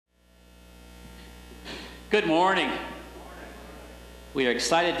Good morning. We are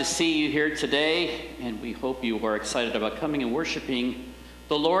excited to see you here today, and we hope you are excited about coming and worshiping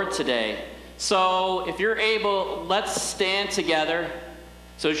the Lord today. So if you're able, let's stand together.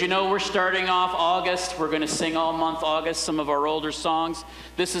 So as you know, we're starting off August. We're going to sing all month August some of our older songs.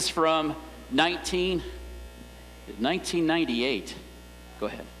 This is from 1998. Go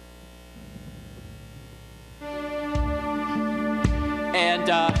ahead.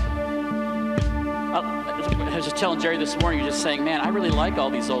 And I was just telling Jerry this morning, you're just saying, man, I really like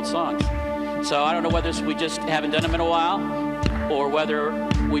all these old songs. So I don't know whether we just haven't done them in a while or whether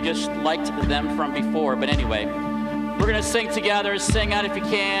we just liked them from before. But anyway, we're going to sing together. Sing out if you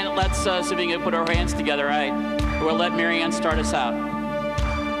can. Let's see if we can put our hands together, all right? We'll let Mary Ann start us out.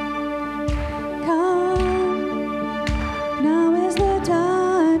 Come, now is the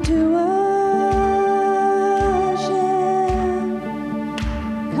time to worship.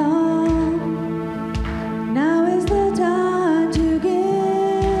 Come, now is the time to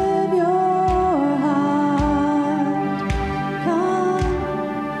give your heart.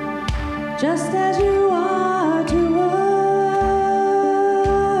 Come, just as you are to worship.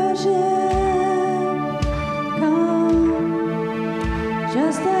 Come,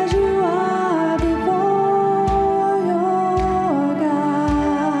 just as you are before your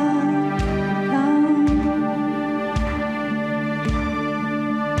God. Come.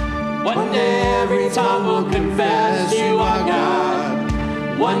 One day every tongue will confess you are God.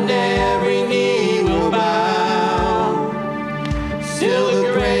 One day every knee will bow. Still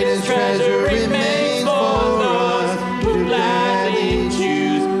the greatest treasure remains for those who gladly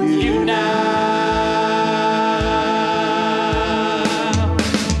choose you now.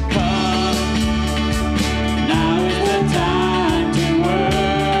 Come, now is the time to worship.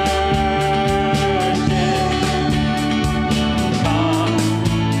 Come,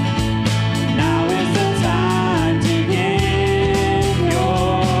 now is the time to give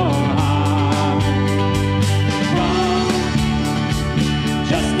your heart. Come,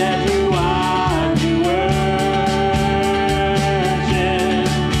 just as you are to worship.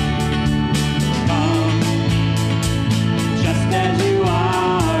 Come, just as you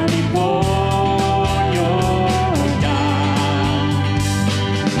are before your God.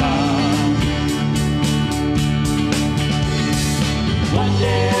 Come. One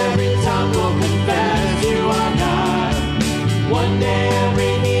day every tongue will confess you are God. One day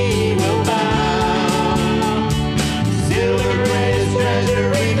every knee will bow. Still the greatest treasure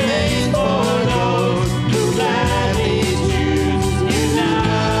remains for those who gladly choose you now.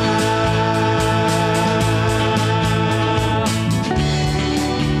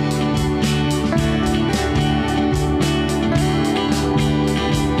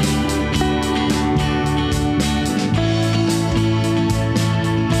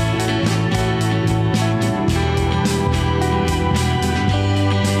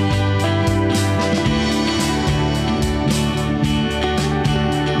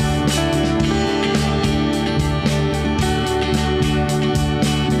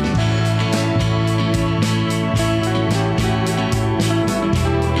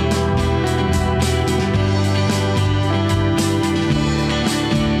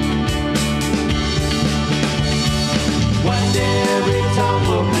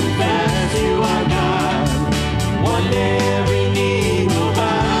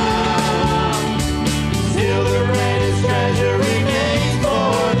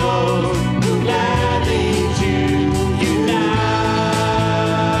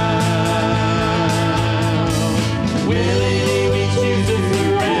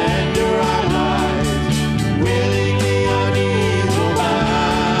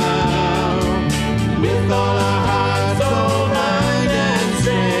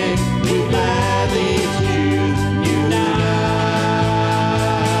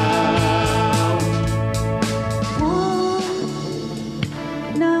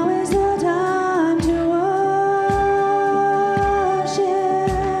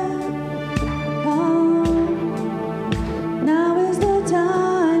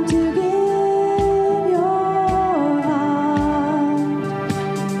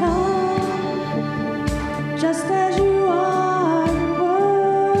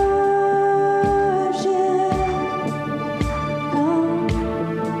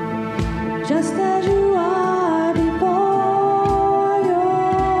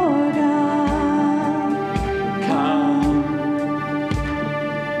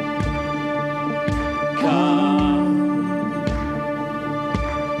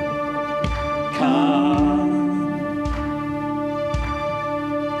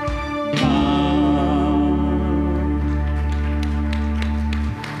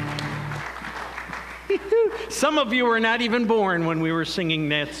 Some of you were not even born when we were singing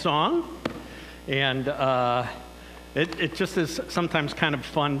that song. And it just is sometimes kind of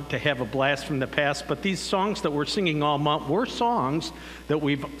fun to have a blast from the past. But these songs that we're singing all month were songs that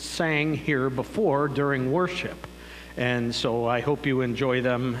we've sang here before during worship. And so I hope you enjoy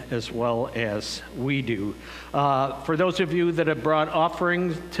them as well as we do. For those of you that have brought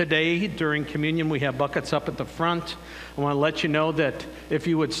offerings today during communion, we have buckets up at the front. I want to let you know that if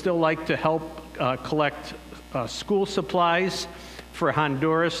you would still like to help collect school supplies for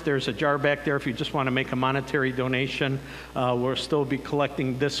Honduras, there's a jar back there if you just want to make a monetary donation. We'll still be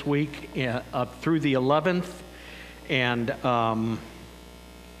collecting this week up through the 11th. And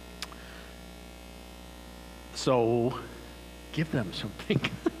so give them something.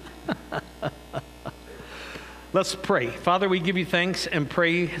 Let's pray. Father, we give you thanks and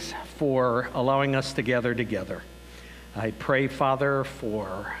praise for allowing us to gather together. I pray, Father,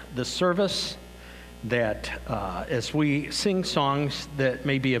 for the service that as we sing songs that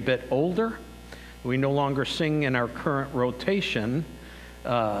may be a bit older, we no longer sing in our current rotation,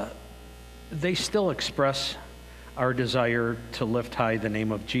 they still express our desire to lift high the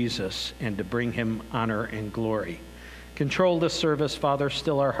name of Jesus and to bring him honor and glory. Control this service, Father,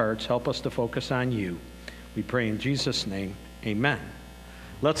 still our hearts. Help us to focus on you. We pray in Jesus' name, amen.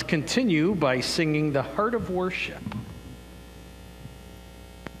 Let's continue by singing the Heart of Worship.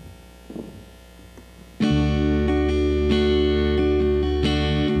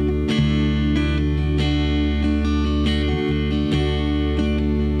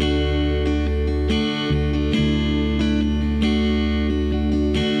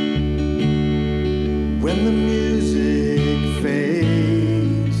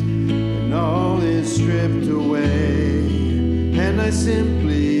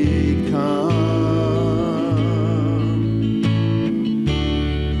 Simply come,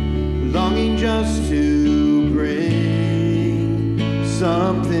 longing just to bring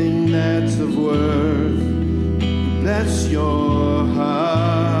something that's of worth. Bless your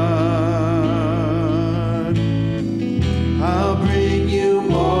heart. I'll bring you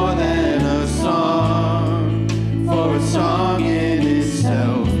more than a song, for a song in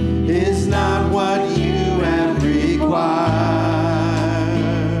itself is not what you have required.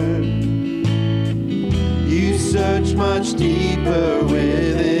 Search much deeper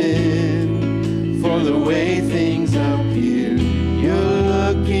within for the way things appear. You're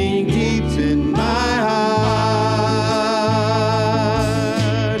looking deep in my heart.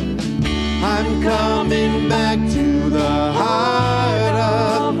 I'm coming back to the heart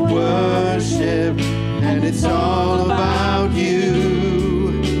of worship, and it's all about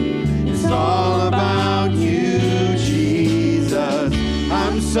you. It's all about you, Jesus.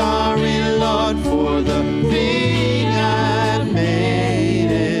 I'm sorry, Lord, for the thing I made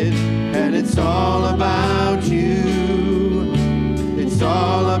it, and it's all about you. It's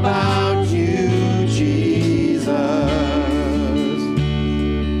all about you, Jesus.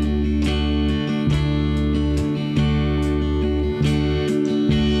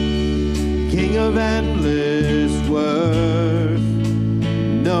 King of endless worth,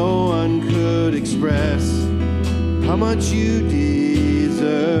 no one could express how much you deserve.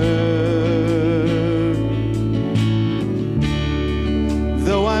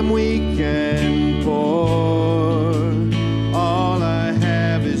 Though I'm weak and poor, all I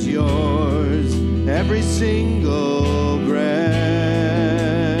have is yours, every single breath.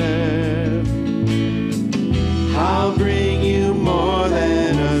 I'll bring you more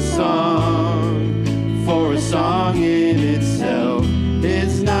than a song, for a song in itself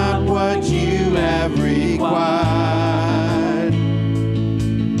is not what you have required.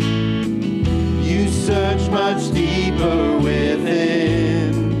 You search much deeper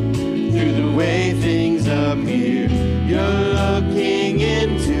within, through the way things appear. You're looking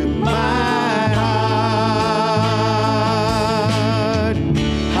into my heart.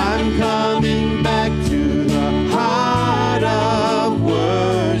 I'm coming back to the heart of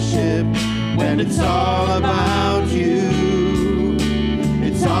worship, when it's all about you.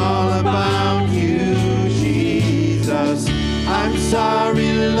 It's all about you, Jesus. I'm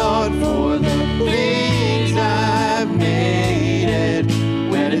sorry, Lord, for the things I've made it,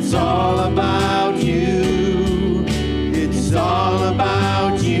 when it's all about you. It's all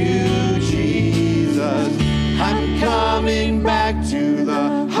about you, Jesus. I'm coming back to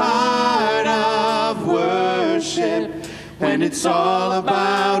the heart of worship, when it's all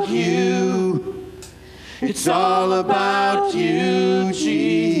about you. It's all about you,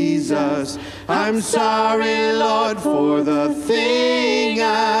 Jesus. I'm sorry, Lord, for the thing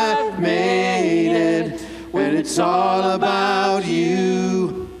I've made it, when it's all about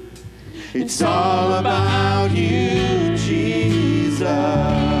you. It's all about about you, Jesus.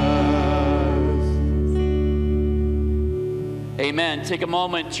 Amen. Take a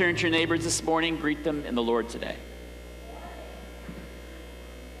moment, turn to your neighbors this morning, greet them in the Lord today.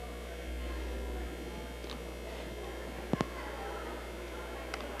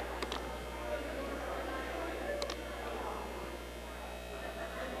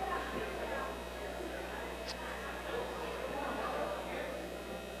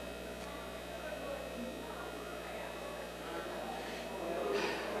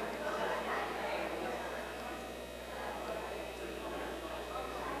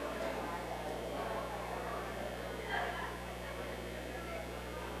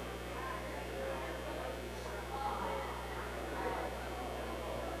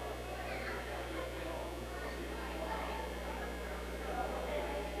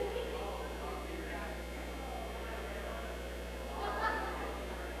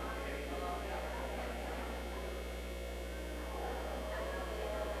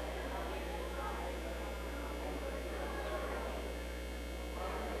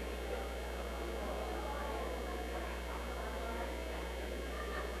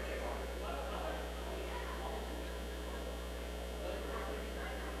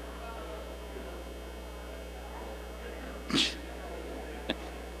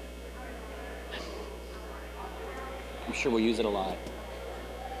 I'm sure we'll use it a lot.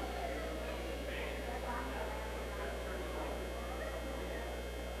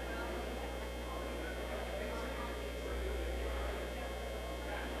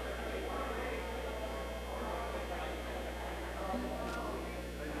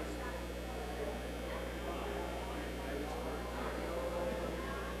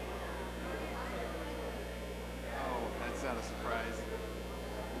 That's not a surprise.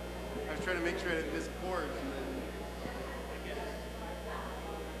 I was trying to make sure I didn't miss chords, and then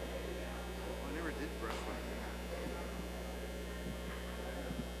I never did brush like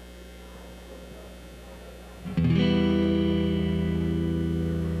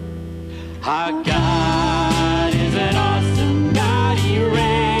that. Our God is an awesome God. He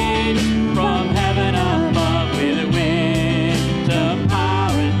reigns from heaven above with wisdom,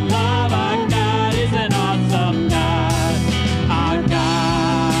 power, and love. Our God is an awesome God. Our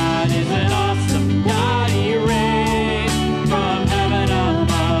God is an awesome God. He reigns from heaven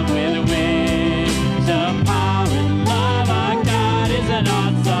above with wisdom, power, and love. Our God is an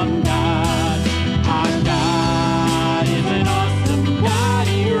awesome God. Our God is an awesome God.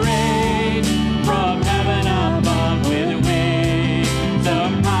 He reigns from heaven above with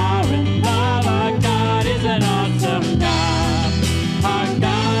wisdom, power, and love. Our God is an awesome God. Our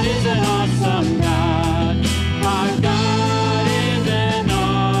God is an awesome God. Our God is an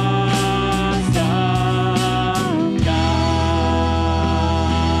awesome God.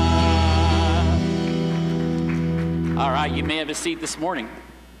 All right, you may have a seat this morning.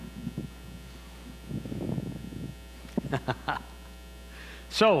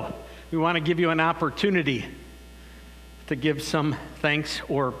 So, we want to give you an opportunity to give some thanks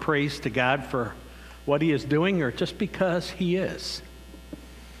or praise to God for what He is doing, or just because He is.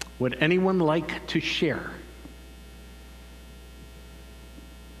 Would anyone like to share?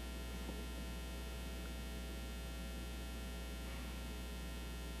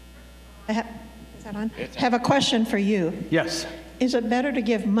 Is that on? Have a question for you. Yes. Is it better to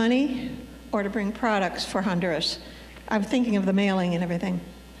give money or to bring products for Honduras? I'm thinking of the mailing and everything.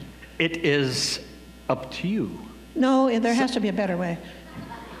 It is up to you. No, there has to be a better way.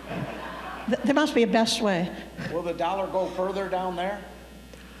 There must be a best way. Will the dollar go further down there?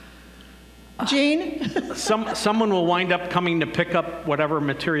 Gene? Someone will wind up coming to pick up whatever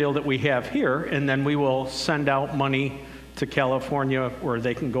material that we have here, and then we will send out money to California where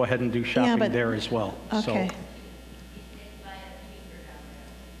they can go ahead and do shopping there as well. Okay. So,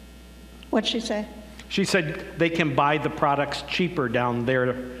 What'd she say? she said they can buy the products cheaper down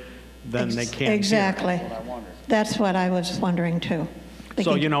there than they can here. Exactly. That's what I was wondering too.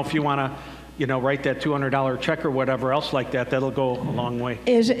 So, if you want to, write that $200 check or whatever else like that, that'll go a long way.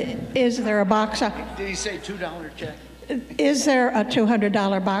 Is there a box out? Did he say $2 check? Is there a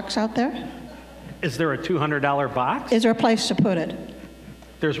 $200 box out there? Is there a $200 box? Is there a place to put it?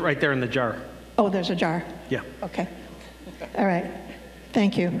 There's right there in the jar. Oh, there's a jar. Yeah. Okay. All right.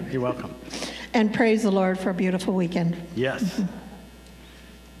 Thank you. You're welcome. And praise the Lord for a beautiful weekend. Yes.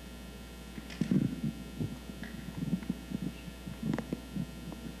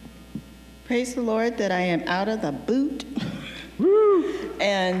 Praise the Lord that I am out of the boot. Woo!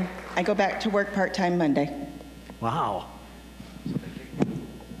 And I go back to work part-time Monday. Wow.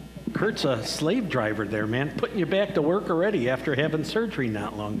 Kurt's a slave driver there, man. Putting you back to work already after having surgery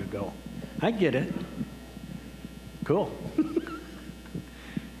not long ago. I get it. Cool.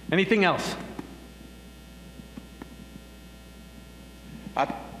 Anything else?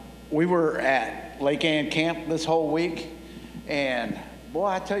 We were at Lake Ann Camp this whole week, and boy,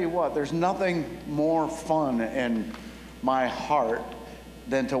 I tell you what, there's nothing more fun in my heart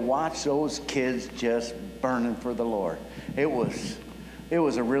than to watch those kids just burning for the Lord. It was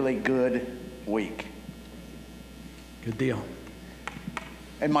a really good week. Good deal.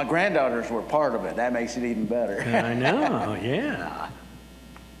 And my granddaughters were part of it. That makes it even better. I know, yeah.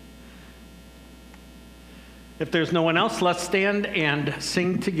 If there's no one else, let's stand and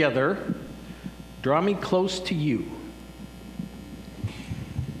sing together. Draw me close to you.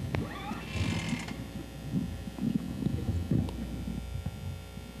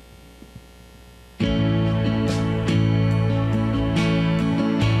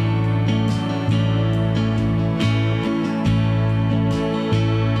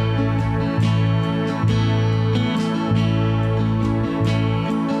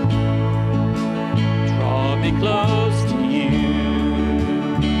 Close to you.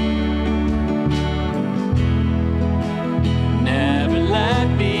 Never let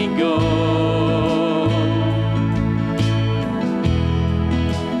me go.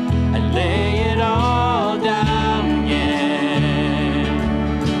 I lay it all down again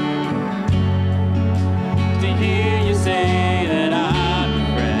to hear you say that I'm your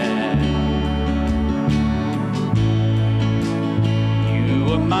friend.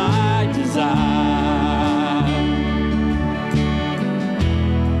 You are my desire.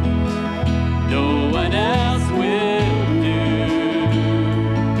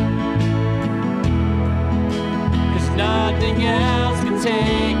 Nothing else can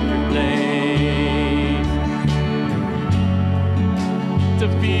take your place. To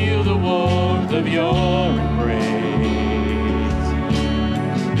feel the warmth of your embrace.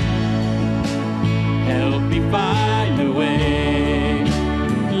 Help me find a way.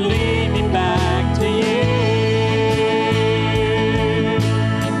 Lead me back to you.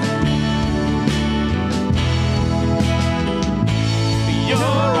 You're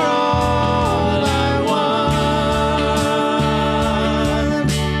all I want.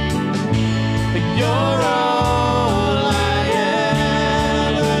 You're all I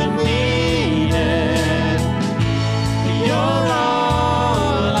ever needed. You're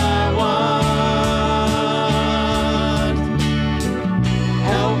all I want.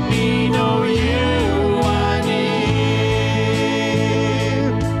 Help me know you are near.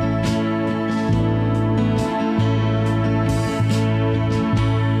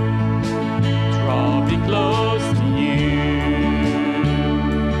 Draw me close to you.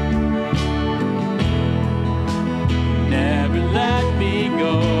 Never let me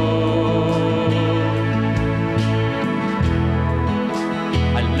go.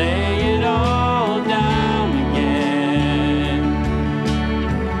 I lay it all down again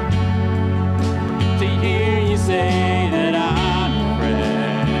to hear you say that I'm your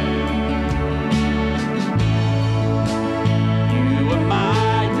friend. You are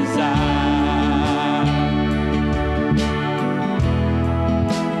my desire.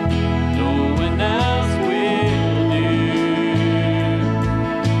 No one else will do.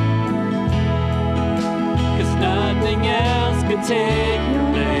 'Cause nothing else could take your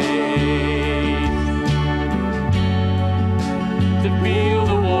place. To feel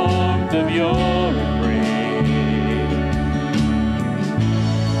the warmth of your embrace.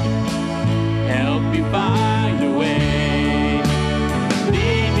 Help me find a way.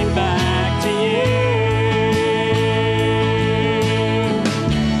 Lead me back to you.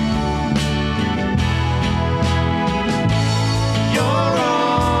 You're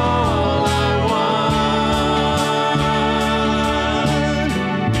all I want.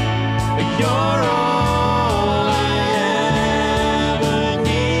 You're all I ever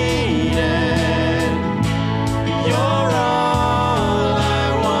needed.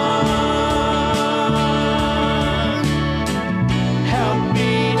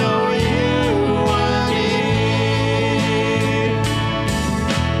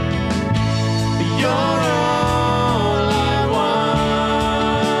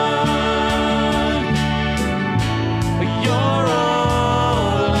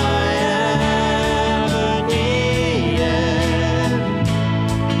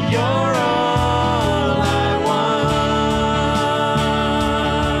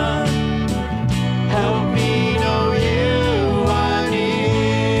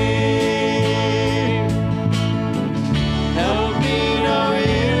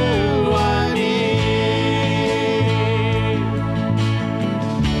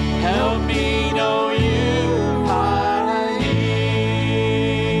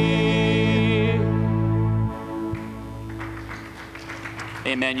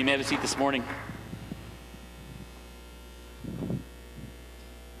 Amen. You may have a seat this morning.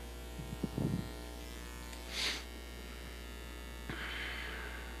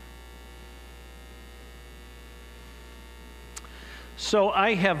 So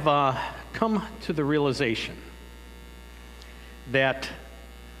I have come to the realization that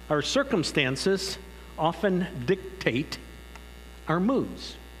our circumstances often dictate our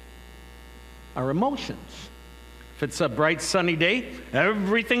moods, our emotions. If it's a bright sunny day,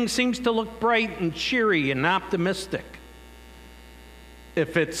 everything seems to look bright and cheery and optimistic.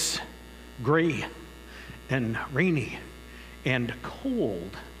 If it's gray and rainy and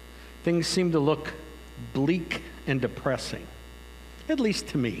cold, things seem to look bleak and depressing, at least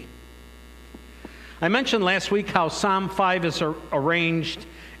to me. I mentioned last week how Psalm 5 is arranged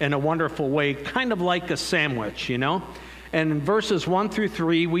in a wonderful way, kind of like a sandwich, you know? And in verses 1 through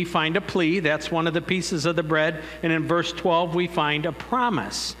 3, we find a plea. That's one of the pieces of the bread. And in verse 12, we find a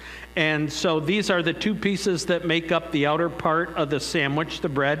promise. And so these are the two pieces that make up the outer part of the sandwich, the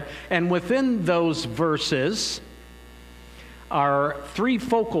bread. And within those verses are 3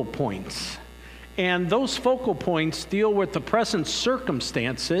 focal points. And those focal points deal with the present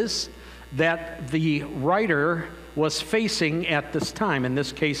circumstances that the writer was facing at this time, in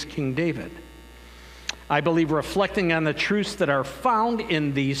this case, King David. I believe reflecting on the truths that are found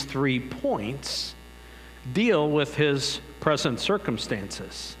in these 3 points deal with his present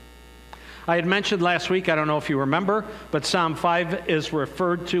circumstances. I had mentioned last week, I don't know if you remember, but Psalm 5 is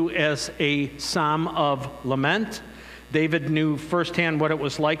referred to as a psalm of lament. David knew firsthand what it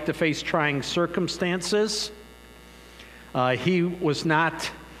was like to face trying circumstances. He was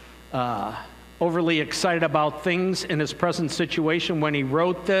not overly excited about things in his present situation when he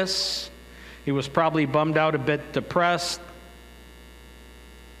wrote this. He was probably bummed out, a bit depressed.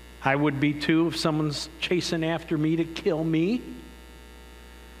 I would be too if someone's chasing after me to kill me.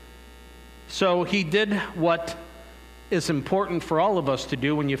 So he did what is important for all of us to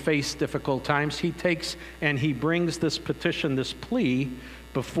do when you face difficult times. He takes and he brings this petition, this plea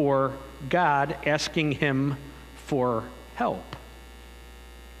before God, asking him for help.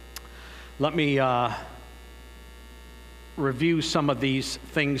 Let me review some of these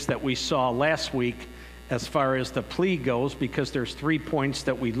things that we saw last week as far as the plea goes, because there's 3 points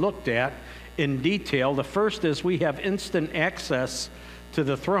that we looked at in detail. The first is we have instant access to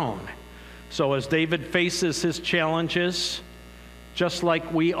the throne. So as David faces his challenges, just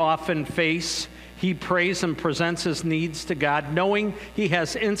like we often face, he prays and presents his needs to God, knowing he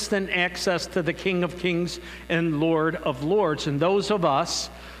has instant access to the King of Kings and Lord of Lords. And those of us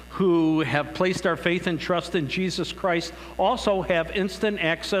who have placed our faith and trust in Jesus Christ also have instant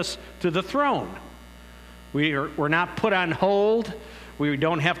access to the throne. We're not put on hold. We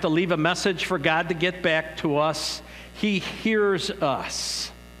don't have to leave a message for God to get back to us. He hears us.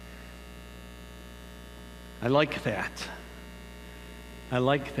 I like that. I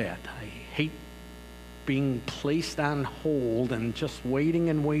like that. I hate being placed on hold and just waiting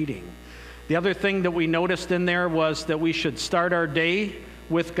and waiting. The other thing that we noticed in there was that we should start our day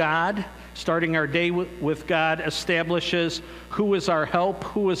with God. Starting our day with God establishes who is our help,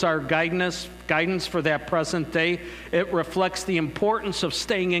 who is our guidance for that present day. It reflects the importance of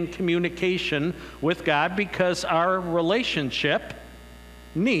staying in communication with God, because our relationship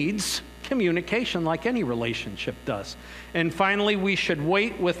needs communication like any relationship does. And finally, we should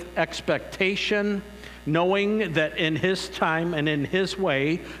wait with expectation, knowing that in his time and in his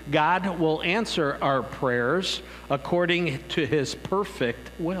way, God will answer our prayers according to his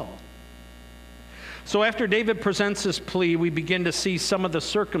perfect will. So after David presents his plea, we begin to see some of the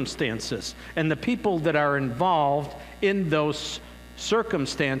circumstances and the people that are involved in those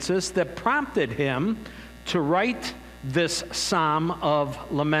circumstances that prompted him to write this psalm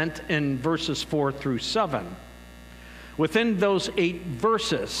of lament in verses 4 through 7. Within those 8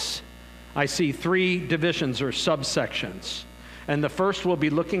 verses, I see 3 divisions or subsections. And the first we'll be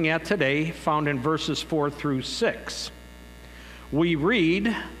looking at today, found in verses 4 through 6. We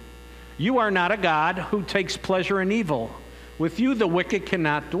read, "You are not a God who takes pleasure in evil. With you the wicked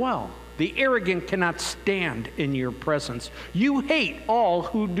cannot dwell. The arrogant cannot stand in your presence. You hate all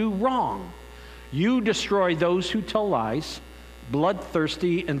who do wrong. You destroy those who tell lies.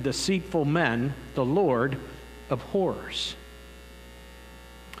 Bloodthirsty and deceitful men, the Lord abhors."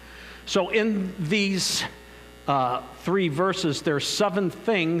 So in these 3 verses, there's 7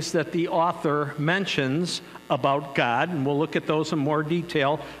 things that the author mentions about God, and we'll look at those in more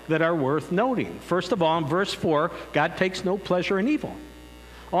detail, that are worth noting. First of all, in verse 4, God takes no pleasure in evil.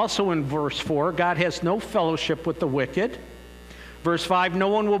 Also in verse 4, God has no fellowship with the wicked. Verse 5, no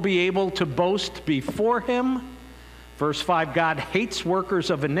one will be able to boast before him. Verse 5, God hates workers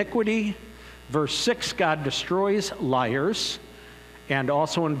of iniquity. Verse 6, God destroys liars. And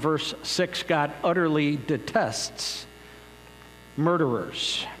also in verse 6, God utterly detests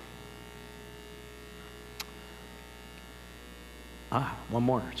murderers. One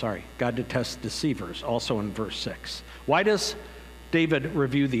more, sorry. God detests deceivers, also in verse 6. Why does David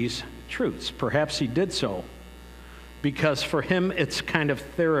review these truths? Perhaps he did so because for him it's kind of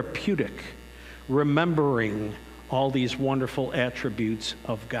therapeutic, remembering all these wonderful attributes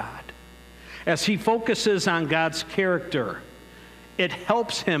of God. As he focuses on God's character, it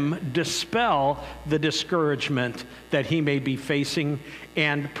helps him dispel the discouragement that he may be facing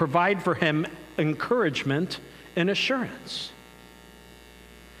and provide for him encouragement and assurance.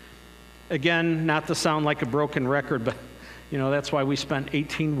 Again, not to sound like a broken record, but that's why we spent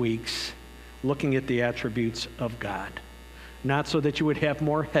 18 weeks looking at the attributes of God. Not so that you would have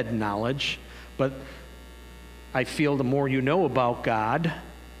more head knowledge, but I feel the more you know about God,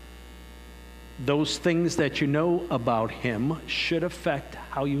 those things that you know about him should affect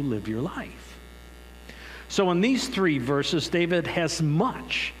how you live your life. So in these 3 verses, David has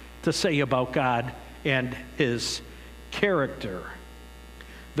much to say about God and his character.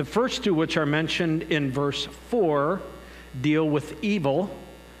 The first 2, which are mentioned in verse 4, deal with evil,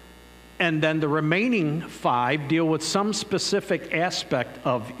 and then the remaining 5 deal with some specific aspect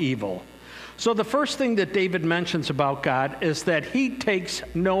of evil. So the first thing that David mentions about God is that he takes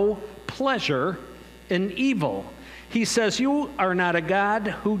no pleasure in evil. He says, "You are not a God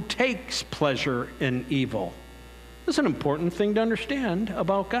who takes pleasure in evil." This is an important thing to understand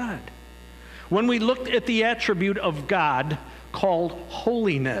about God. When we looked at the attribute of God called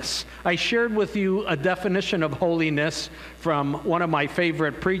holiness, I shared with you a definition of holiness from one of my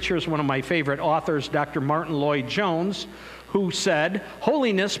favorite preachers, one of my favorite authors, Dr. Martin Lloyd-Jones, who said,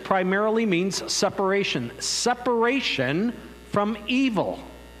 holiness primarily means separation. Separation from evil.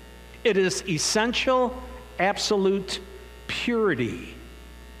 It is essential, absolute purity.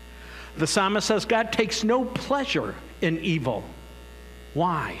 The psalmist says God takes no pleasure in evil.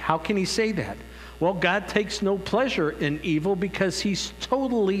 Why? How can he say that? Well, God takes no pleasure in evil because he's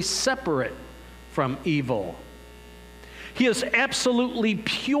totally separate from evil. He is absolutely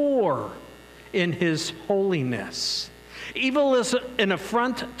pure in his holiness. Evil is an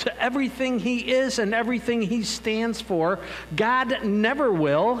affront to everything he is and everything he stands for. God never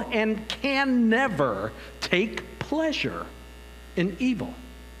will and can never take pleasure in evil.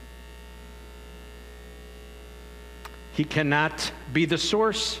 He cannot be the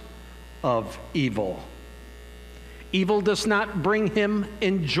source of evil. Evil does not bring him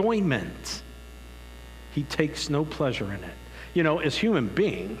enjoyment. He takes no pleasure in it. As human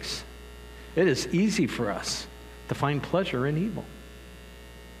beings, it is easy for us to find pleasure in evil.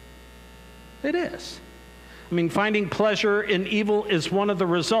 It is. Finding pleasure in evil is one of the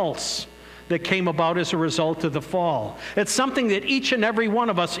results that came about as a result of the fall. It's something that each and every one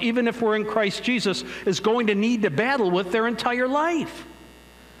of us, even if we're in Christ Jesus, is going to need to battle with their entire life.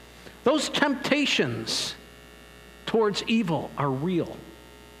 Those temptations towards evil are real,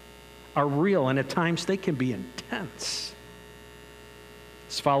 and at times they can be intense.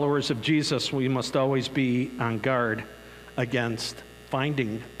 As followers of Jesus, we must always be on guard against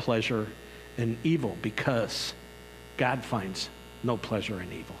finding pleasure in evil because God finds no pleasure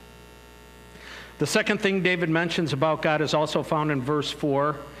in evil. The second thing David mentions about God is also found in verse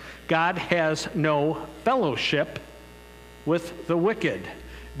 4. God has no fellowship with the wicked.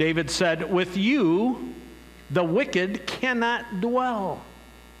 David said, "With you, the wicked cannot dwell."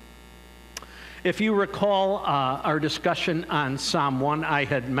 If you recall our discussion on Psalm 1, I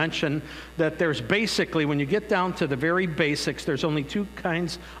had mentioned that there's basically, when you get down to the very basics, there's only 2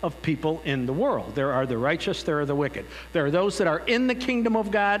 kinds of people in the world. There are the righteous, there are the wicked. There are those that are in the kingdom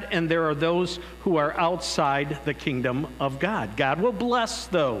of God, and there are those who are outside the kingdom of God. God will bless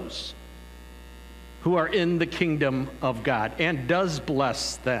those who are in the kingdom of God and does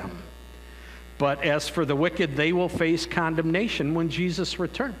bless them. But as for the wicked, they will face condemnation when Jesus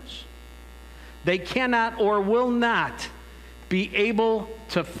returns. They cannot or will not be able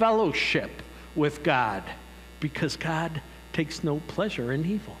to fellowship with God because God takes no pleasure in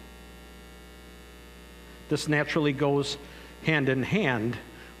evil. This naturally goes hand in hand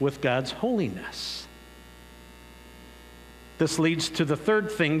with God's holiness. This leads to the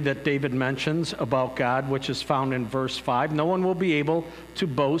third thing that David mentions about God, which is found in verse 5. No one will be able to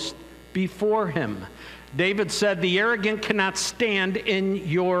boast before him. David said, "The arrogant cannot stand in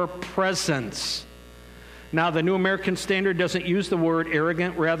your presence." Now, the New American Standard doesn't use the word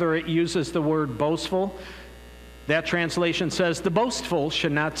arrogant, rather it uses the word boastful. That translation says, "The boastful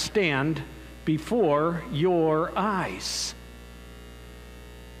should not stand before your eyes.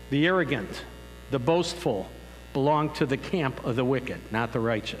 The arrogant, the boastful, belong to the camp of the wicked, not the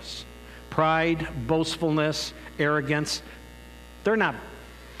righteous. Pride, boastfulness, arrogance, they're not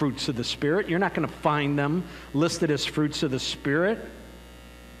fruits of the Spirit. You're not going to find them listed as fruits of the Spirit.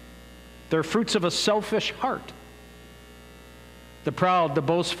 They're fruits of a selfish heart. The proud, the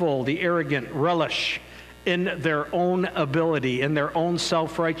boastful, the arrogant relish in their own ability, in their own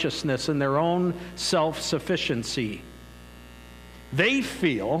self-righteousness, in their own self-sufficiency. They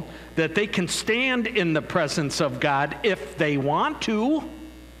feel that they can stand in the presence of God if they want to.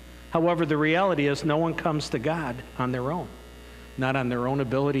 However, the reality is no one comes to God on their own, not on their own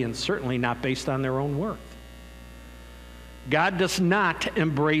ability, and certainly not based on their own worth. God does not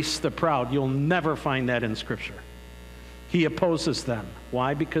embrace the proud. You'll never find that in Scripture. He opposes them.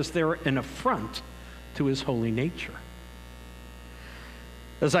 Why? Because they're an affront to his holy nature.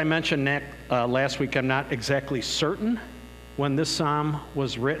 As I mentioned last week, I'm not exactly certain when this psalm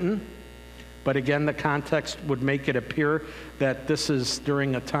was written, but again, the context would make it appear that this is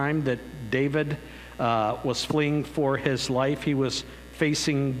during a time that David was fleeing for his life. He was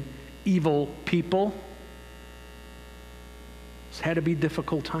facing evil people. It's had to be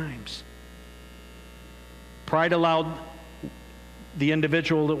difficult times. Pride allowed the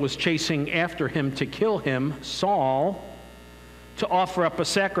individual that was chasing after him to kill him, Saul, to offer up a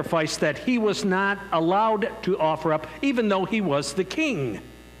sacrifice that he was not allowed to offer up, even though he was the king.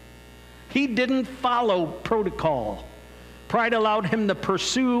 He didn't follow protocol. Pride allowed him to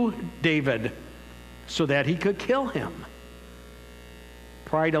pursue David so that he could kill him.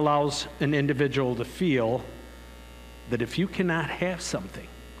 Pride allows an individual to feel that if you cannot have something,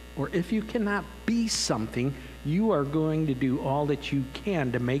 or if you cannot be something, you are going to do all that you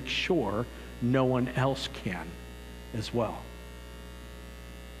can to make sure no one else can as well.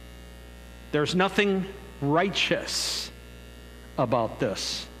 There's nothing righteous about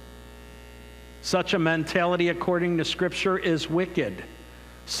this. Such a mentality, according to Scripture, is wicked.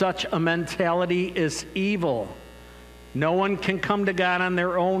 Such a mentality is evil. No one can come to God on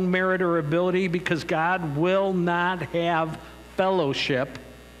their own merit or ability, because God will not have fellowship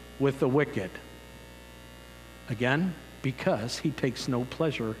with the wicked. Again, because he takes no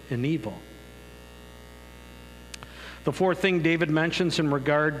pleasure in evil. The fourth thing David mentions in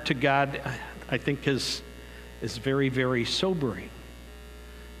regard to God, I think, is very, very sobering.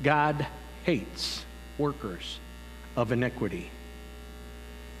 God hates workers of iniquity.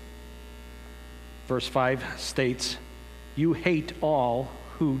 Verse 5 states, "You hate all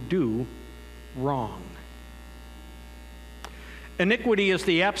who do wrong." Iniquity is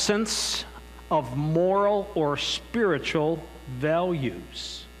the absence of moral or spiritual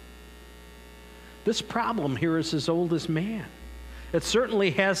values. This problem here is as old as man. It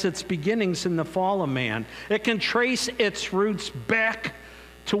certainly has its beginnings in the fall of man. It can trace its roots back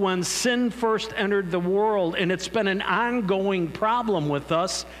to when sin first entered the world, and it's been an ongoing problem with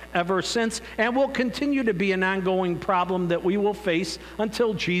us ever since, and will continue to be an ongoing problem that we will face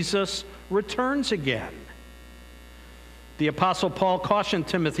until Jesus returns again. The Apostle Paul cautioned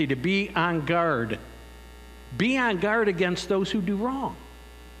Timothy to be on guard. Be on guard against those who do wrong.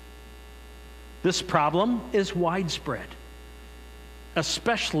 This problem is widespread,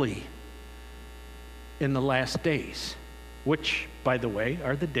 especially in the last days, which, by the way,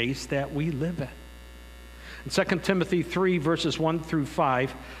 are the days that we live in. In 2 Timothy 3, verses 1 through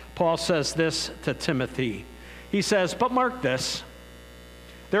 5, Paul says this to Timothy. He says, "But mark this,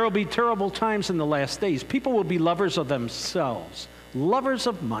 there will be terrible times in the last days. People will be lovers of themselves, lovers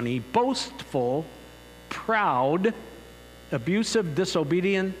of money, boastful, proud, abusive,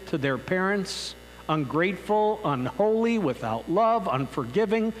 disobedient to their parents, ungrateful, unholy, without love,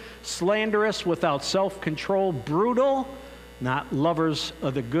 unforgiving, slanderous, without self-control, brutal, not lovers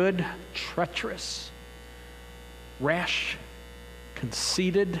of the good, treacherous, rash,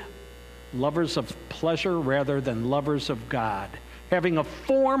 conceited, lovers of pleasure rather than lovers of God, having a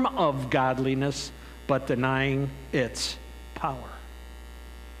form of godliness, but denying its power."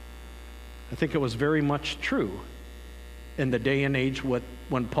 I think it was very much true in the day and age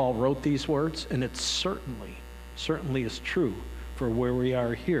when Paul wrote these words, and it certainly is true for where we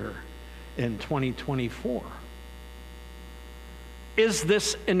are here in 2024. Is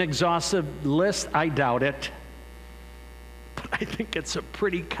this an exhaustive list? I doubt it. But I think it's a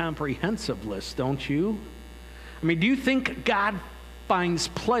pretty comprehensive list, don't you? I mean, do you think God finds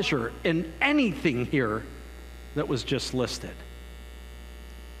pleasure in anything here that was just listed?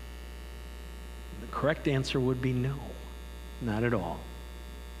 The correct answer would be no, not at all.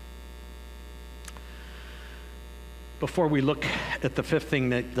 Before we look at the fifth thing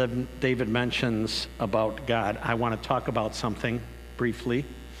that David mentions about God, I want to talk about something briefly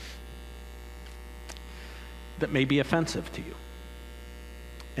that may be offensive to you.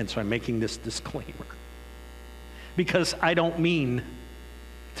 And so I'm making this disclaimer because I don't mean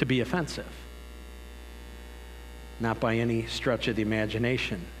to be offensive, not by any stretch of the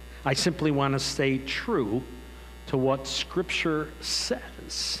imagination. I simply want to stay true to what Scripture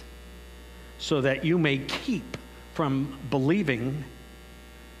says so that you may keep from believing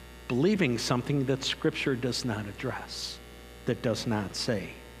something that Scripture does not address, that does not say.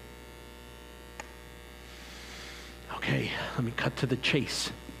 Okay, let me cut to the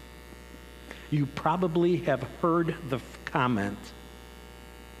chase. You probably have heard the comment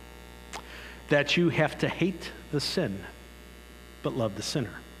that you have to hate the sin but love the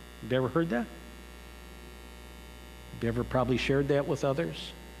sinner. Have you ever heard that? Have you ever probably shared that with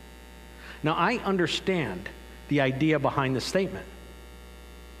others? Now, I understand the idea behind the statement.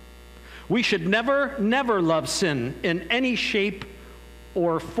 We should never love sin in any shape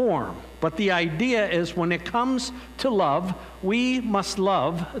or form. But the idea is when it comes to love, we must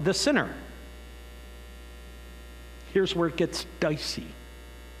love the sinner. Here's where it gets dicey.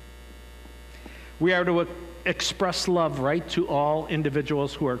 We are to express love, right, to all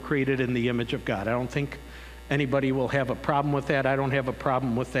individuals who are created in the image of God. I don't think anybody will have a problem with that. I don't have a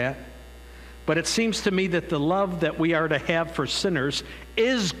problem with that. But it seems to me that the love that we are to have for sinners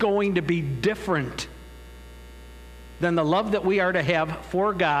is going to be different than the love that we are to have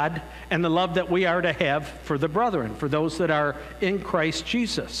for God and the love that we are to have for the brethren, for those that are in Christ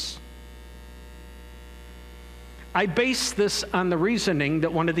Jesus. I base this on the reasoning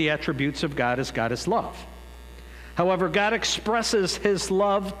that one of the attributes of God is love. However, God expresses his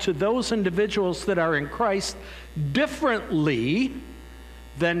love to those individuals that are in Christ differently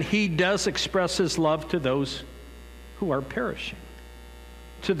than he does express his love to those who are perishing,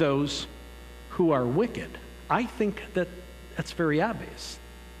 to those who are wicked. I think that that's very obvious.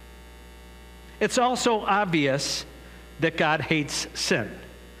 It's also obvious that God hates sin.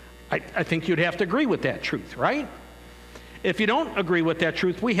 I think you'd have to agree with that truth, right? If you don't agree with that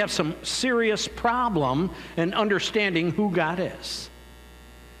truth, we have some serious problem in understanding who God is.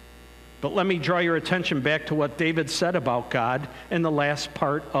 But let me draw your attention back to what David said about God in the last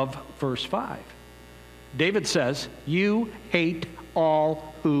part of verse 5. David says, "You hate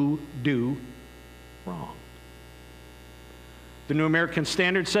all who do wrong." The New American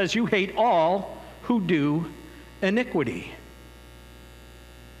Standard says, "You hate all who do iniquity."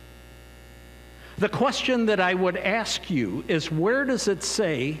 The question that I would ask you is, where does it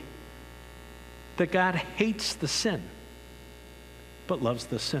say that God hates the sin but loves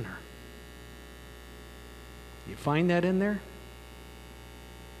the sinner? You find that in there?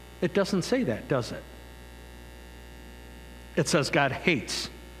 It doesn't say that, does it? It says God hates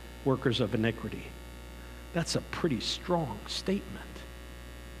workers of iniquity. That's a pretty strong statement.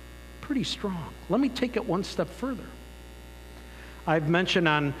 Pretty strong. Let me take it one step further. I've mentioned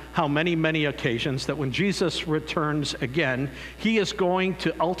on how many occasions that when Jesus returns again, he is going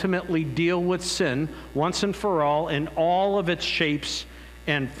to ultimately deal with sin once and for all in all of its shapes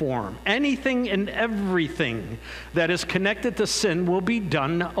and form. Anything and everything that is connected to sin will be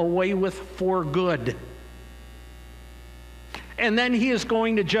done away with for good. And then he is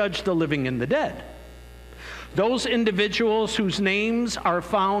going to judge the living and the dead. Those individuals whose names are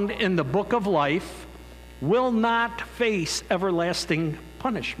found in the book of life will not face everlasting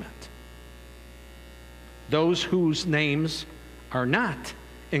punishment. Those whose names are not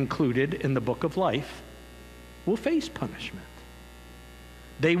included in the book of life will face punishment.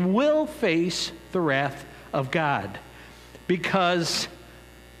 They will face the wrath of God because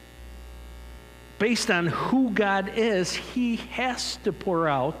based on who God is, he has to pour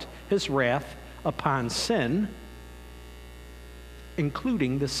out his wrath upon sin,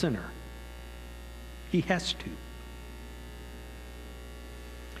 including the sinner. He has to.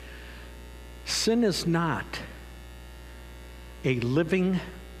 Sin is not a living,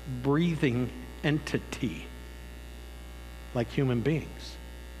 breathing entity like human beings,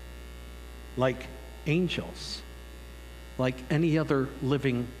 like angels, like any other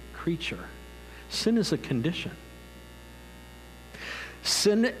living creature. Sin is a condition.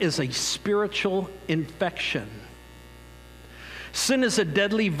 Sin is a spiritual infection. Sin is a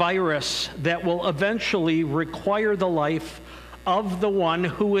deadly virus that will eventually require the life of the one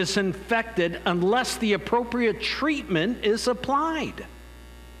who is infected unless the appropriate treatment is applied.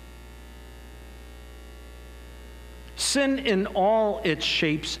 Sin in all its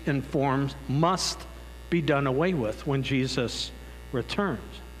shapes and forms must be done away with when Jesus returns.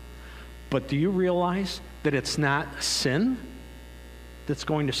 But do you realize that it's not sin that's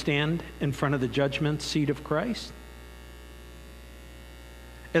going to stand in front of the judgment seat of Christ?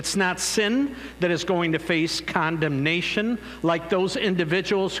 It's not sin that is going to face condemnation like those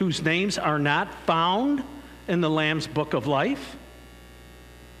individuals whose names are not found in the Lamb's Book of Life.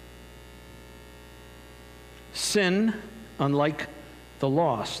 Sin, unlike the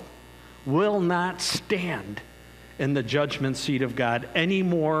lost, will not stand in the judgment seat of God any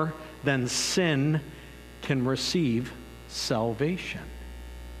more than sin can receive salvation.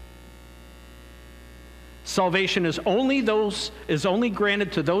 Salvation is only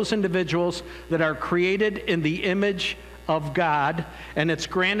granted to those individuals that are created in the image of God, and it's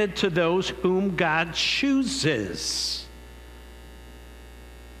granted to those whom God chooses.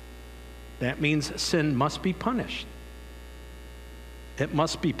 That means sin must be punished. It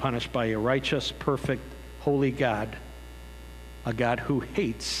must be punished by a righteous, perfect, holy God, a God who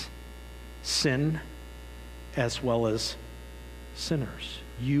hates sin as well as sinners.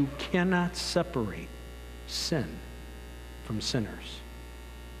 You cannot separate sin from sinners.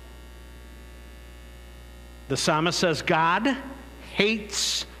 The psalmist says, God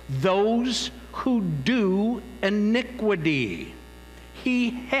hates those who do iniquity.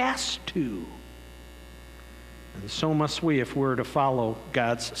 He has to. And so must we if we're to follow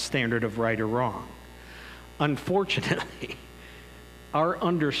God's standard of right or wrong. Unfortunately, our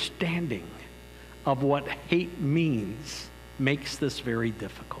understanding of what hate means makes this very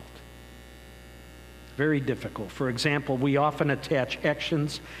difficult. Very difficult. For example, we often attach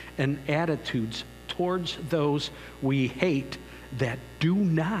actions and attitudes towards those we hate that do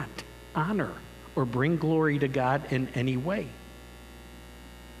not honor or bring glory to God in any way.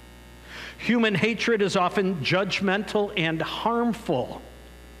 Human hatred is often judgmental and harmful.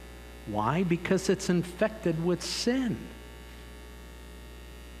 Why? Because it's infected with sin.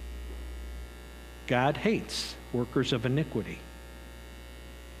 God hates workers of iniquity.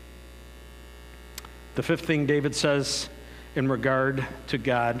 The fifth thing David says in regard to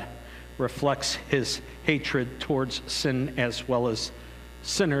God reflects his hatred towards sin as well as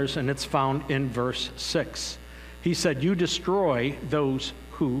sinners, and it's found in verse 6. He said, "You destroy those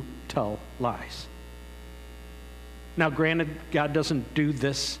who tell lies." Now, granted, God doesn't do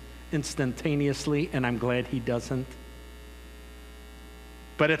this instantaneously, and I'm glad he doesn't.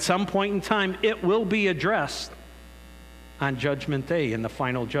 But at some point in time, it will be addressed on Judgment Day in the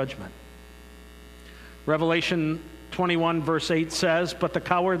final judgment. Revelation 21 verse 8 says, "But the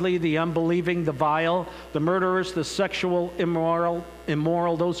cowardly, the unbelieving, the vile, the murderers, the sexual immoral,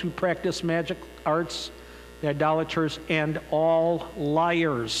 those who practice magic arts, the idolaters, and all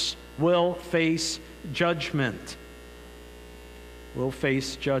liars will face judgment." Will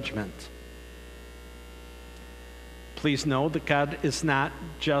face judgment. Please know that God is not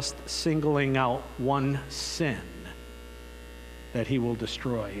just singling out one sin that he will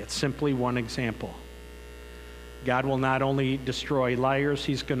destroy. It's simply one example. God will not only destroy liars,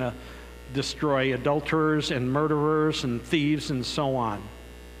 he's going to destroy adulterers and murderers and thieves and so on.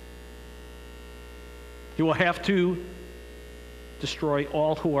 He will have to destroy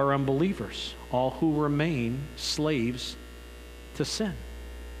all who are unbelievers, all who remain slaves to sin.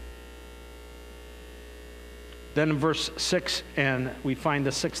 Then in verse 6, and we find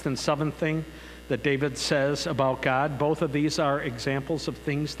the sixth and seventh thing that David says about God. Both of these are examples of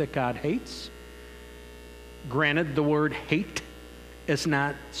things that God hates. Granted, the word hate is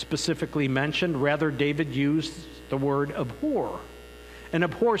not specifically mentioned. Rather, David used the word abhor. And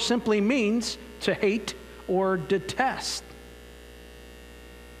abhor simply means to hate or detest.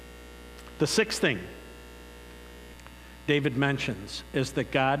 The sixth thing David mentions is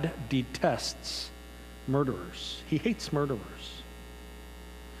that God detests murderers. He hates murderers.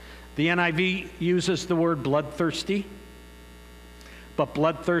 The NIV uses the word bloodthirsty, but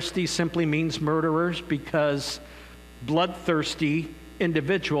bloodthirsty simply means murderers because bloodthirsty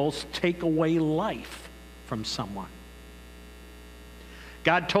individuals take away life from someone.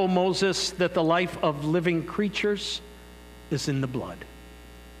 God told Moses that the life of living creatures is in the blood.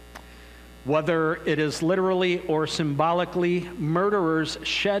 Whether it is literally or symbolically, murderers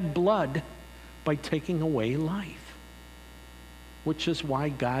shed blood by taking away life, which is why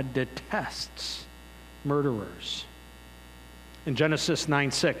God detests murderers. In Genesis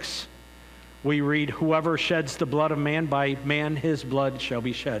 9:6, we read, "Whoever sheds the blood of man, by man his blood shall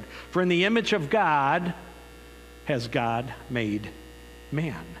be shed. For in the image of God has God made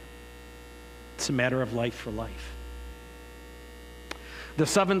man." It's a matter of life for life. The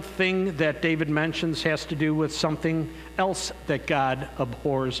seventh thing that David mentions has to do with something else that God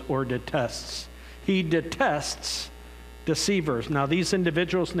abhors or detests. He detests deceivers. Now, these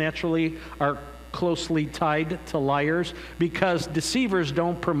individuals naturally are closely tied to liars because deceivers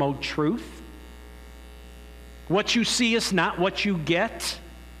don't promote truth. What you see is not what you get.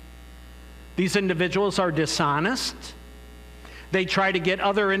 These individuals are dishonest. They try to get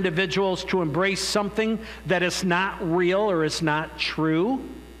other individuals to embrace something that is not real or is not true.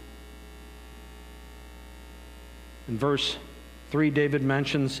 In verse 3, David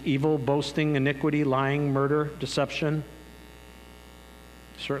mentions evil, boasting, iniquity, lying, murder, deception.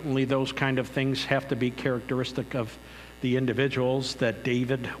 Certainly those kind of things have to be characteristic of the individuals that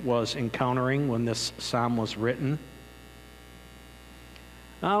David was encountering when this psalm was written.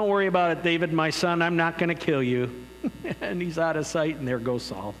 Don't worry about it, David, my son. I'm not going to kill you. And he's out of sight, and there goes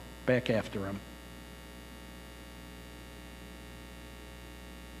Saul, back after him.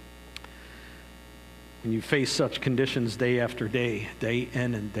 When you face such conditions day after day, day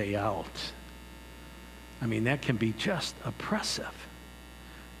in and day out, I mean, that can be just oppressive.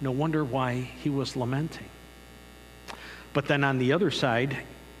 No wonder why he was lamenting. But then on the other side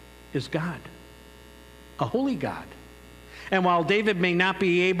is God, a holy God. And while David may not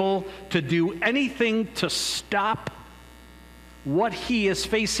be able to do anything to stop what he is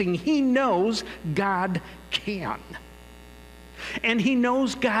facing, he knows God can. And he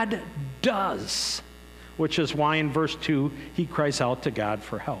knows God does, which is why in verse 2 he cries out to God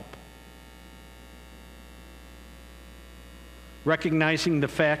for help. Recognizing the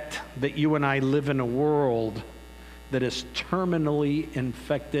fact that you and I live in a world that is terminally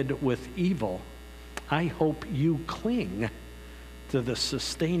infected with evil, I hope you cling to the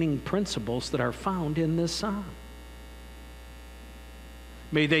sustaining principles that are found in this psalm.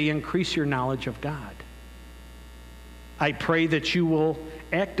 May they increase your knowledge of God. I pray that you will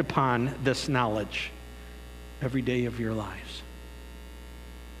act upon this knowledge every day of your lives.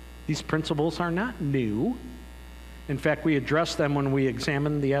 These principles are not new. In fact, we address them when we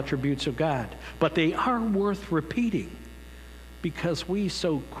examine the attributes of God. But they are worth repeating because we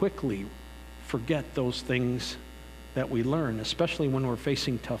so quickly forget those things that we learn, especially when we're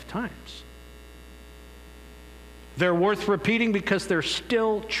facing tough times. They're worth repeating because they're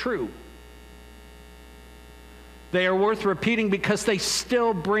still true. They are worth repeating because they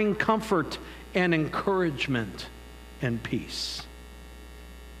still bring comfort and encouragement and peace.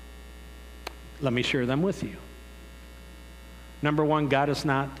 Let me share them with you. Number one, God is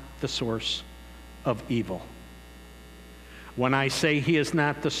not the source of evil. When I say he is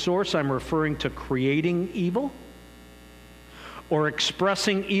not the source, I'm referring to creating evil or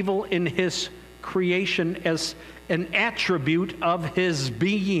expressing evil in his creation as an attribute of his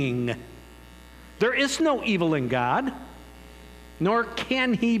being. There is no evil in God, nor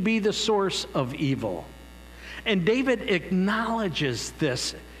can he be the source of evil. And David acknowledges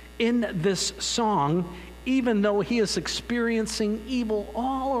this in this song, even though he is experiencing evil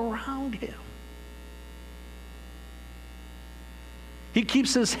all around him. He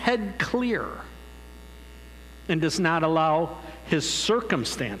keeps his head clear and does not allow his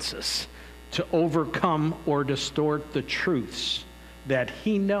circumstances to overcome or distort the truths that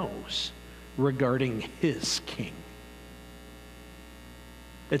he knows regarding his king.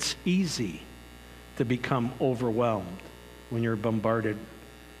 It's easy to become overwhelmed when you're bombarded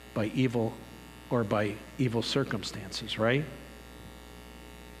by evil or by evil circumstances, right?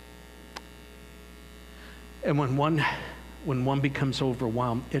 And when one becomes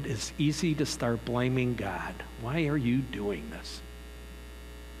overwhelmed, it is easy to start blaming God. Why are you doing this?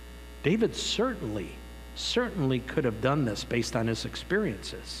 David certainly could have done this based on his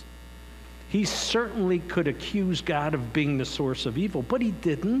experiences. He certainly could accuse God of being the source of evil, but he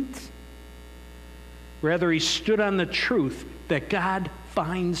didn't. Rather, he stood on the truth that God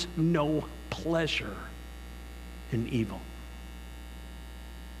finds no pleasure in evil.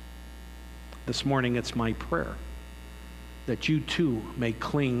 This morning, it's my prayer that you too may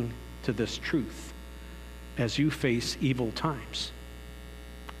cling to this truth as you face evil times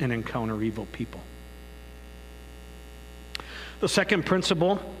and encounter evil people. The second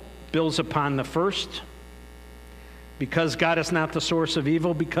principle builds upon the first. Because God is not the source of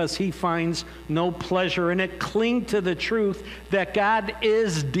evil, because he finds no pleasure in it, cling to the truth that God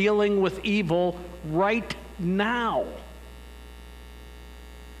is dealing with evil right now.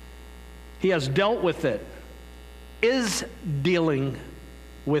 He has dealt with it, is dealing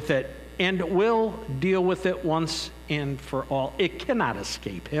with it, and will deal with it once and for all. It cannot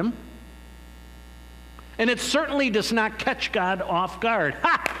escape him. And it certainly does not catch God off guard.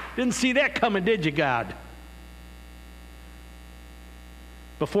 Ha! Didn't see that coming, did you, God?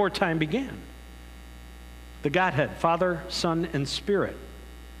 Before time began, the Godhead, Father, Son, and Spirit,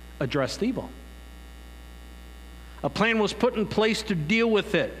 addressed evil. A plan was put in place to deal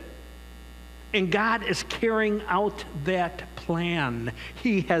with it. And God is carrying out that plan.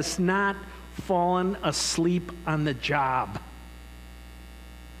 He has not fallen asleep on the job.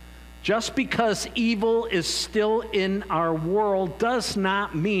 Just because evil is still in our world does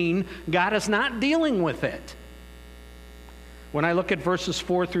not mean God is not dealing with it. When I look at verses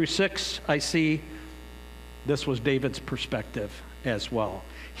 4 through 6, I see this was David's perspective as well.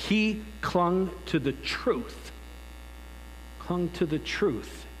 He clung to the truth,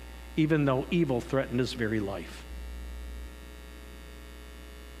 even though evil threatened his very life.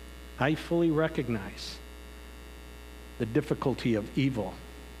 I fully recognize the difficulty of evil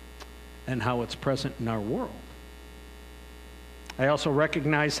and how it's present in our world. I also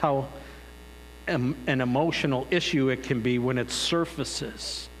recognize how an emotional issue it can be when it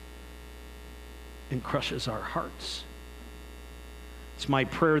surfaces and crushes our hearts. It's my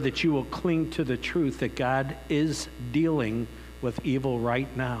prayer that you will cling to the truth that God is dealing with evil right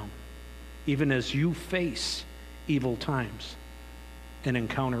now, even as you face evil times and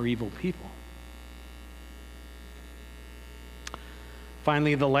encounter evil people.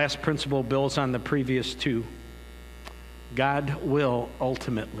 Finally, the last principle builds on the previous two. God will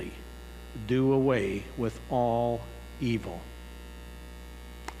ultimately do away with all evil.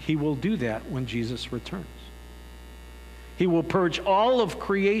 He will do that when Jesus returns. He will purge all of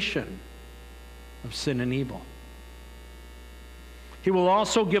creation of sin and evil. He will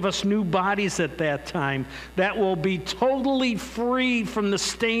also give us new bodies at that time that will be totally free from the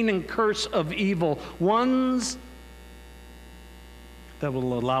stain and curse of evil, ones that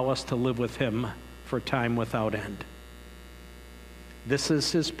will allow us to live with him for time without end. This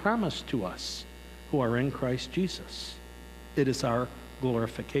is his promise to us who are in Christ Jesus. It is our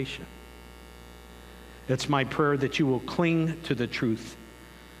glorification. It's my prayer that you will cling to the truth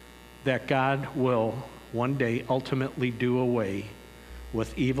that God will one day ultimately do away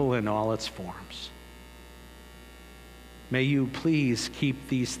with evil in all its forms. May you please keep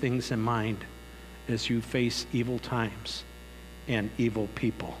these things in mind as you face evil times and evil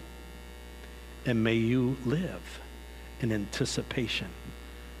people. And may you live in anticipation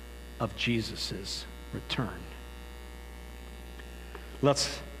of Jesus' return.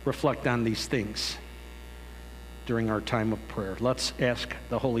 Let's reflect on these things during our time of prayer. Let's ask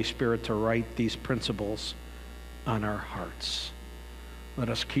the Holy Spirit to write these principles on our hearts. Let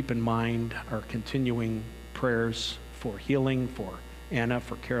us keep in mind our continuing prayers for healing, for Anna,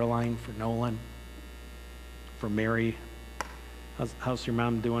 for Caroline, for Nolan, for Mary. How's your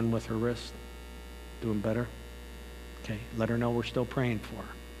mom doing with her wrist? Doing better? Okay, let her know we're still praying for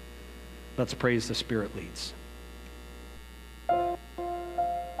her. Let's pray as the Spirit leads.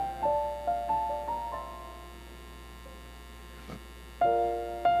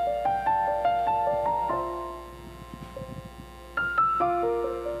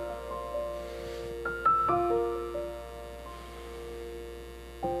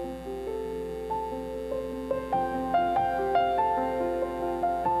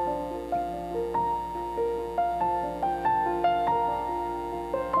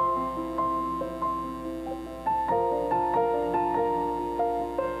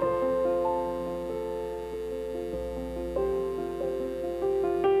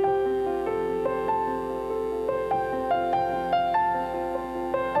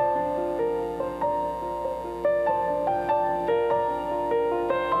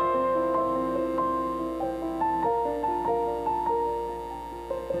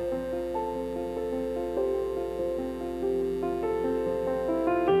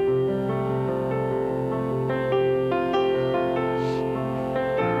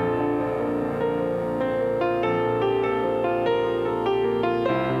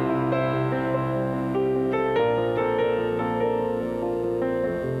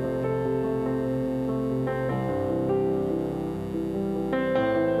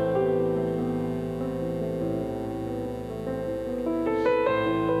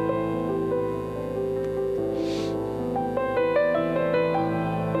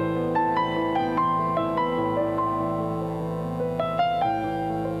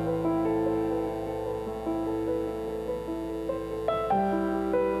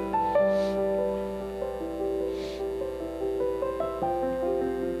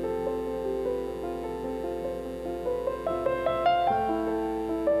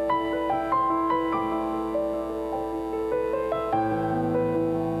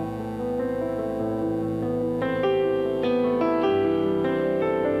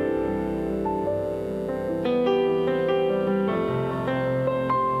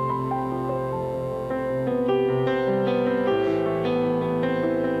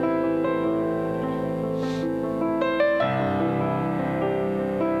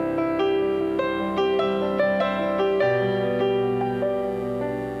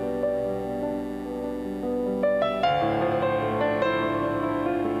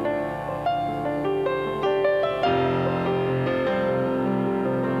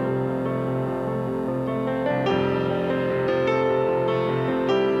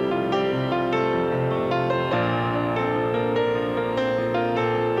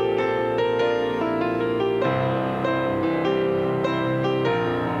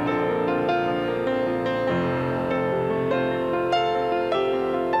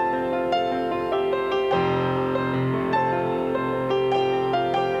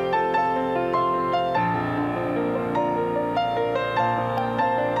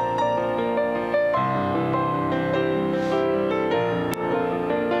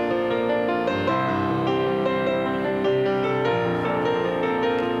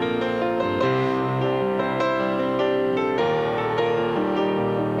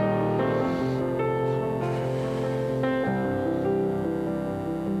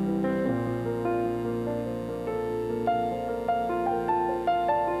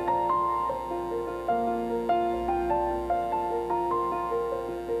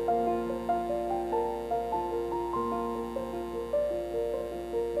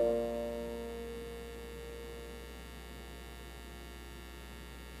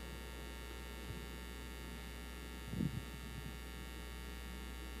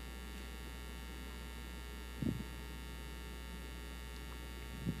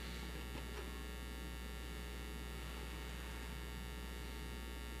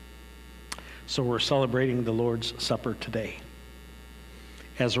 So we're celebrating the Lord's Supper today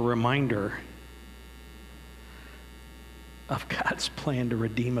as a reminder of God's plan to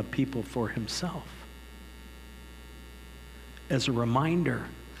redeem a people for himself. As a reminder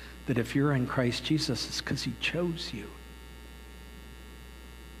that if you're in Christ Jesus, it's because he chose you.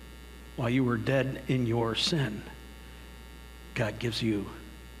 While you were dead in your sin, God gives you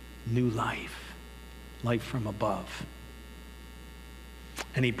new life, life from above.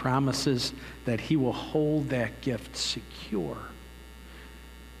 And he promises that he will hold that gift secure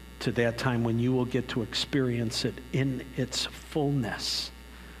to that time when you will get to experience it in its fullness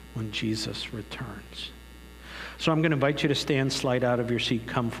when Jesus returns. So I'm going to invite you to stand, slide out of your seat,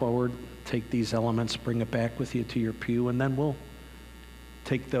 come forward, take these elements, bring it back with you to your pew, and then we'll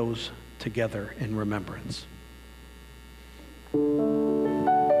take those together in remembrance.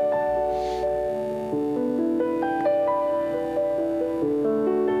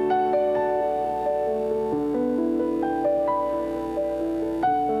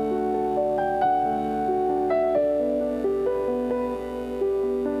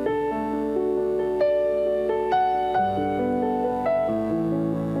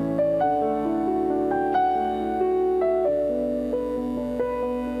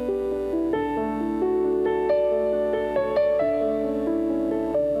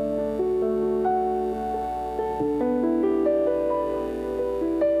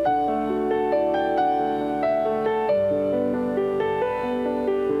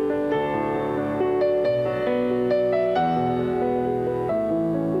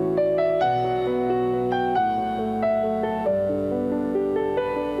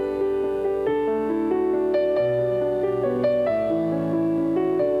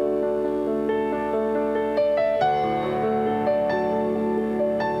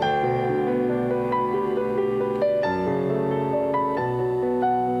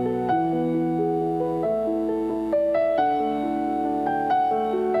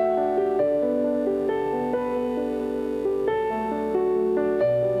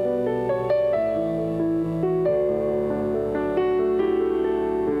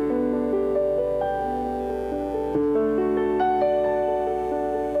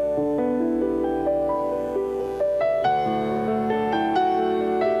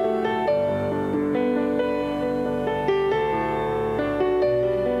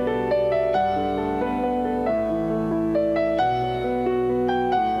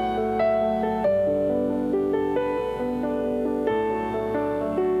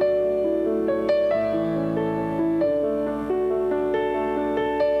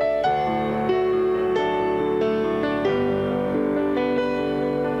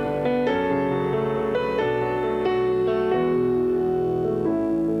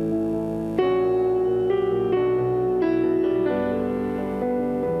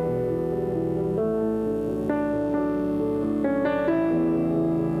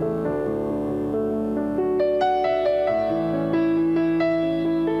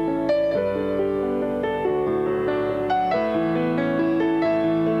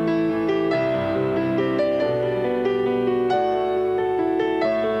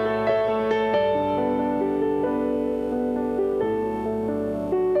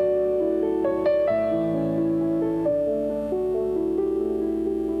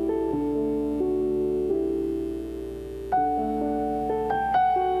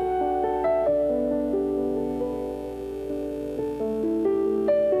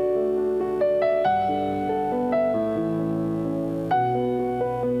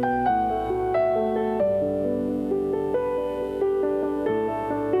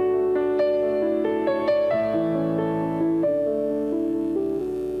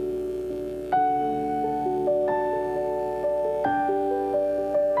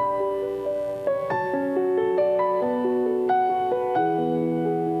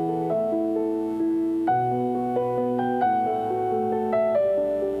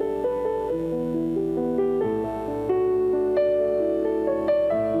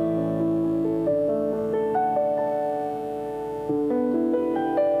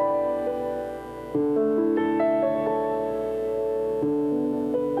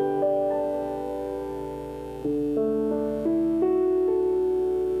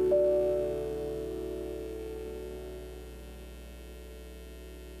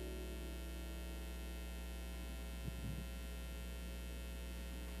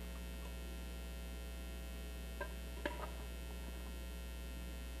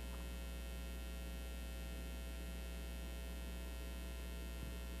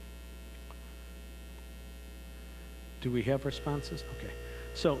 Do we have responses? Okay.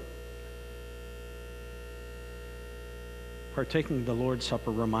 So, partaking of the Lord's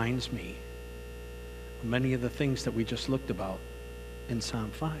Supper reminds me many of the things that we just looked about in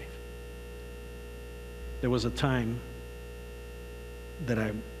Psalm 5. There was a time that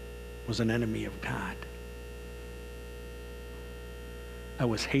I was an enemy of God. I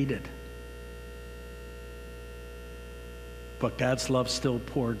was hated. But God's love still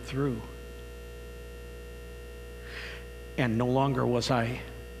poured through. And no longer was I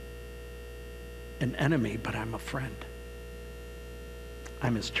an enemy, but I'm a friend.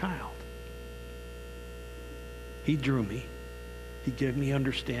 I'm his child. He drew me. He gave me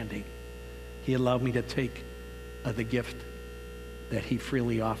understanding. He allowed me to take the gift that he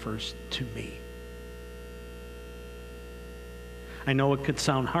freely offers to me. I know it could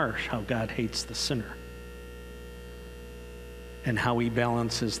sound harsh how God hates the sinner and how he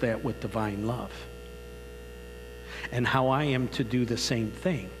balances that with divine love, and how I am to do the same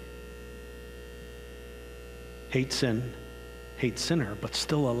thing. Hate sin, hate sinner, but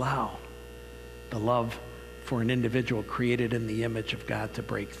still allow the love for an individual created in the image of God to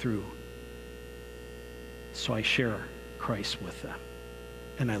break through. So I share Christ with them,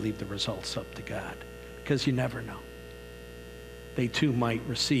 and I leave the results up to God, because you never know. They too might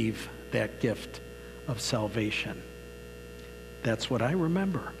receive that gift of salvation. That's what I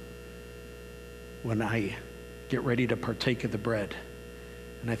remember when I get ready to partake of the bread.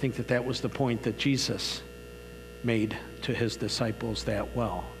 And I think that that was the point that Jesus made to his disciples that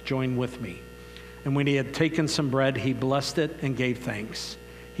well. Join with me. And when he had taken some bread, he blessed it and gave thanks.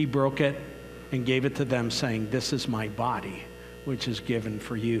 He broke it and gave it to them, saying, "This is my body, which is given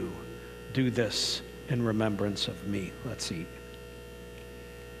for you. Do this in remembrance of me." Let's eat.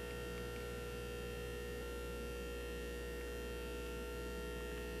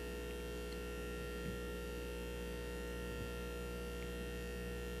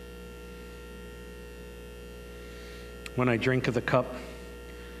 When I drink of the cup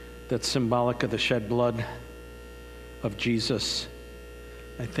that's symbolic of the shed blood of Jesus,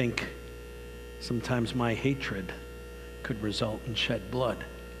 I think sometimes my hatred could result in shed blood.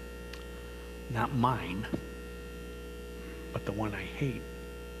 Not mine, but the one I hate,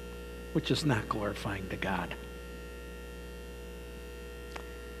 which is not glorifying to God.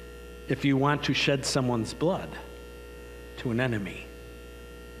 If you want to shed someone's blood to an enemy,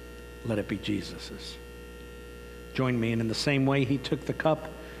 let it be Jesus's. Join me, and in the same way he took the cup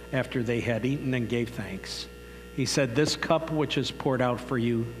after they had eaten and gave thanks. He said, "This cup which is poured out for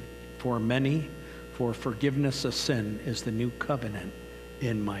you, for many, for forgiveness of sin, is the new covenant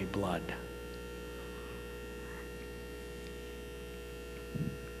in my blood."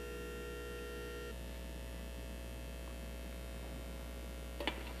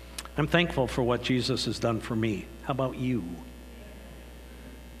 I'm thankful for what Jesus has done for me. How about you?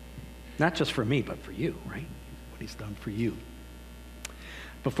 Not just for me, but for you, right? What he's done for you.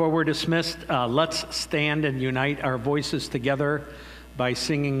 Before we're dismissed, let's stand and unite our voices together by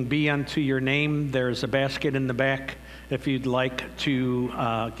singing "Be Unto Your Name." There's a basket in the back if you'd like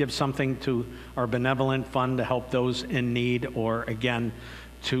to give something to our benevolent fund to help those in need, or again,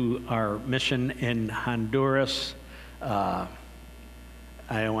 to our mission in Honduras. I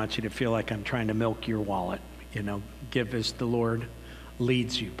don't want you to feel like I'm trying to milk your wallet. Give as the Lord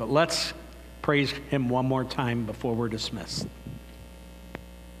leads you. But let's praise him one more time before we're dismissed.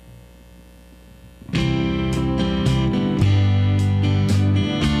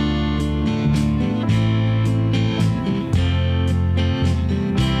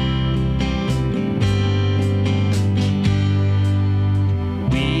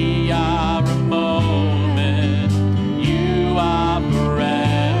 We are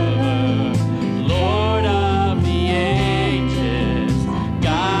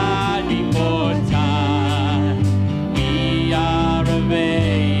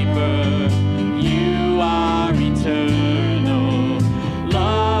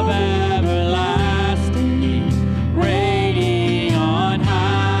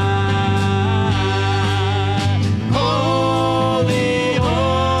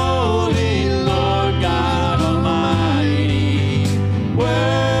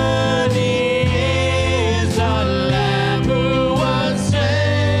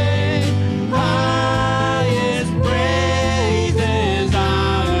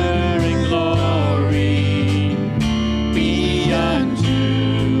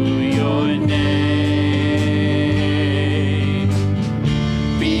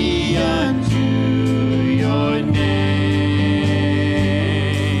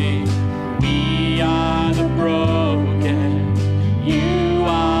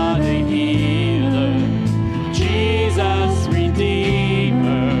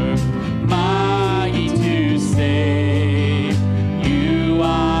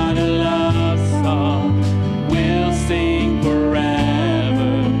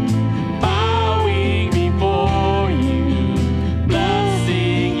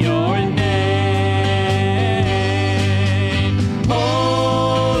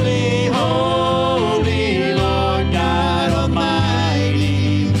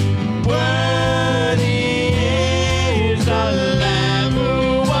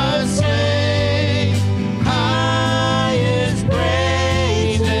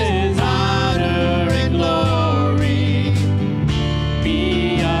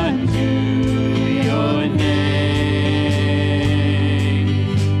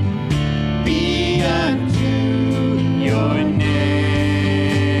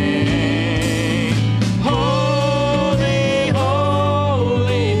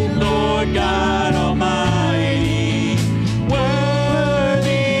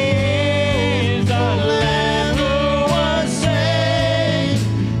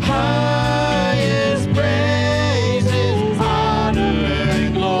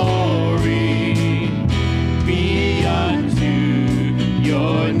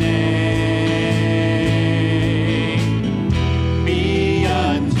your name. Be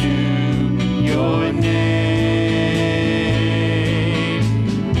unto your name.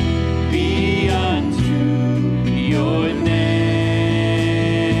 Be unto your name.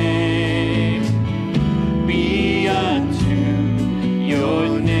 Be unto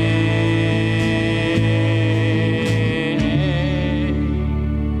your name.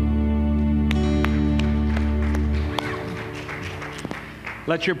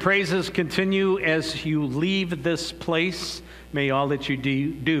 Let your praises continue as you leave this place. May all that you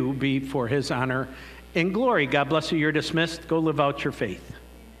do be for his honor and glory. God bless you. You're dismissed. Go live out your faith.